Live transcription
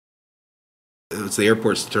it's the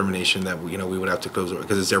airport's determination that we would have to close it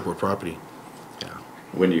because it's airport property. Yeah.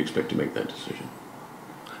 When do you expect to make that decision?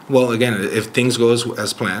 Well, again, if things go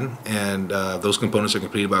as planned and those components are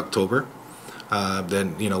completed by October,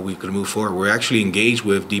 then we could move forward. We're actually engaged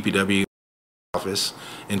with DPW office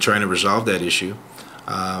in trying to resolve that issue.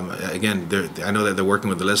 Again, I know that they're working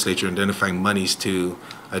with the legislature identifying monies to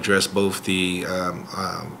address both the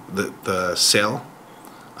sale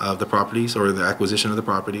of the properties or the acquisition of the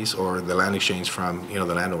properties or the land exchange from the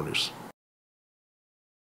landowners.